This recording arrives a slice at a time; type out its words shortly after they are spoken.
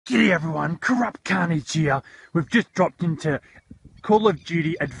G'day everyone, CorruptCarnage here. We've just dropped into Call of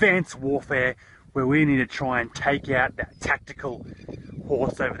Duty Advanced Warfare, where we need to try and take out that tactical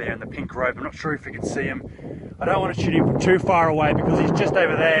horse over there in the pink robe. I'm not sure if you can see him. I don't want to shoot him from too far away because he's just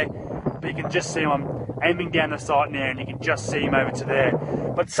over there, but you can just see him. I'm aiming down the sight now and you can just see him over to there.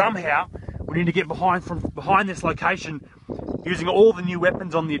 But somehow, we need to get from behind this location using all the new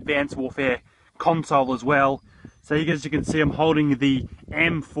weapons on the Advanced Warfare console as well. So as you can see, I'm holding the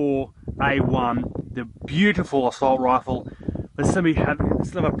M4A1, the beautiful assault rifle. Let's have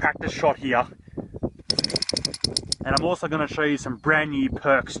a practice shot here. And I'm also going to show you some brand new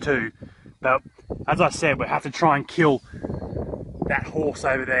perks too. But as I said, we have to try and kill that horse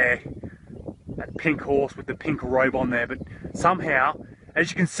over there, that pink horse with the pink robe on there. But somehow, as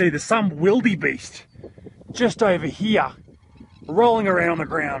you can see, there's some wildebeest just over here, rolling around on the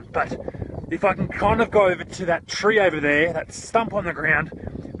ground. But if I can kind of go over to that tree over there, that stump on the ground,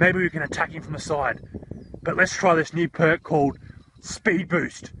 maybe we can attack him from the side. But let's try this new perk called Speed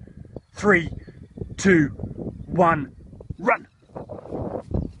Boost. 3, 2, 1, run!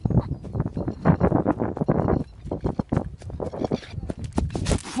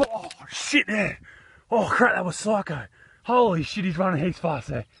 Oh, shit there! Oh crap, that was psycho. Holy shit, he's running heaps fast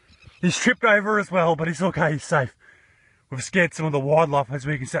there. He's tripped over as well, but he's okay, he's safe. We've scared some of the wildlife as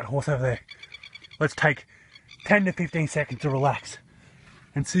we can see that horse over there. Let's take 10 to 15 seconds to relax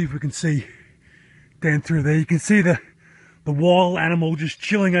and see if we can see down through there. You can see the wild animal just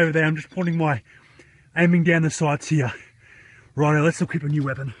chilling over there. I'm just aiming down the sights here. Righto, let's equip a new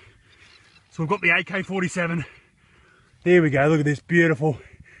weapon. So we've got the AK-47. There we go, look at this, beautiful.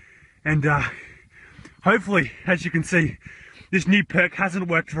 And hopefully, as you can see, this new perk hasn't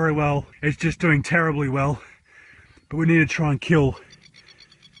worked very well. It's just doing terribly well. But we need to try and kill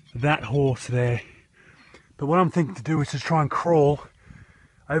that horse there. But what I'm thinking to do is just try and crawl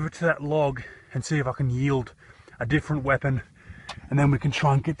over to that log and see if I can yield a different weapon, and then we can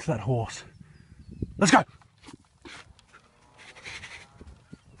try and get to that horse. Let's go!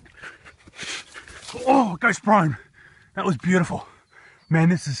 Oh, ghost prone! That was beautiful. Man,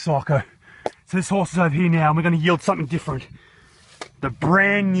 this is psycho. So this horse is over here now and we're going to yield something different. The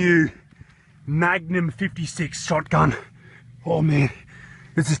brand new Magnum 56 shotgun. Oh man,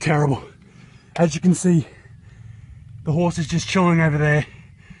 this is terrible. As you can see, the horse is just chilling over there.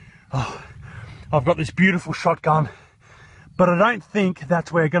 Oh, I've got this beautiful shotgun, but I don't think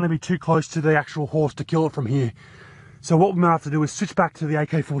that we're going to be too close to the actual horse to kill it from here. So what we might have to do is switch back to the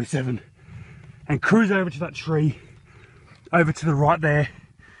AK-47 and cruise over to that tree, over to the right there,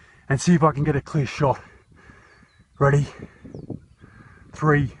 and see if I can get a clear shot. Ready?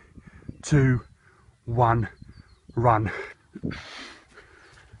 3, 2, 1, run.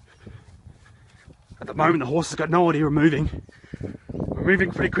 At the moment, the horse has got no idea we're moving. We're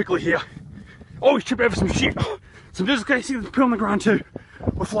moving pretty quickly here. Oh, he's tripped over some shit. Some dislocated, see the poo on the ground too.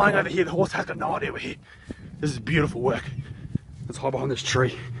 We're flying over here. The horse has got no idea we're here. This is beautiful work. Let's hide behind this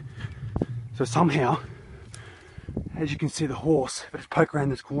tree. So somehow, as you can see, the horse, if I just poke around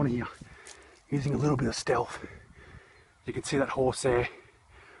this corner here, using a little bit of stealth. You can see that horse there.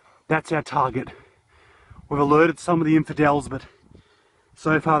 That's our target. We've alerted some of the infidels, but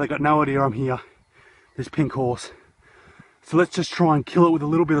so far they've got no idea I'm here. This pink horse. So let's just try and kill it with a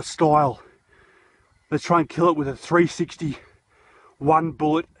little bit of style. Let's try and kill it with a 360, 1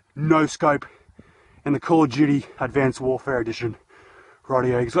 bullet, no scope, in the Call of Duty Advanced Warfare Edition.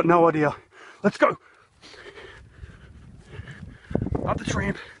 Rightio, he's got no idea. Let's go! Up this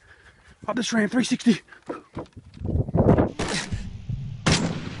ramp, 360.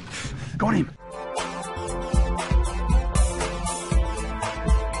 Got him.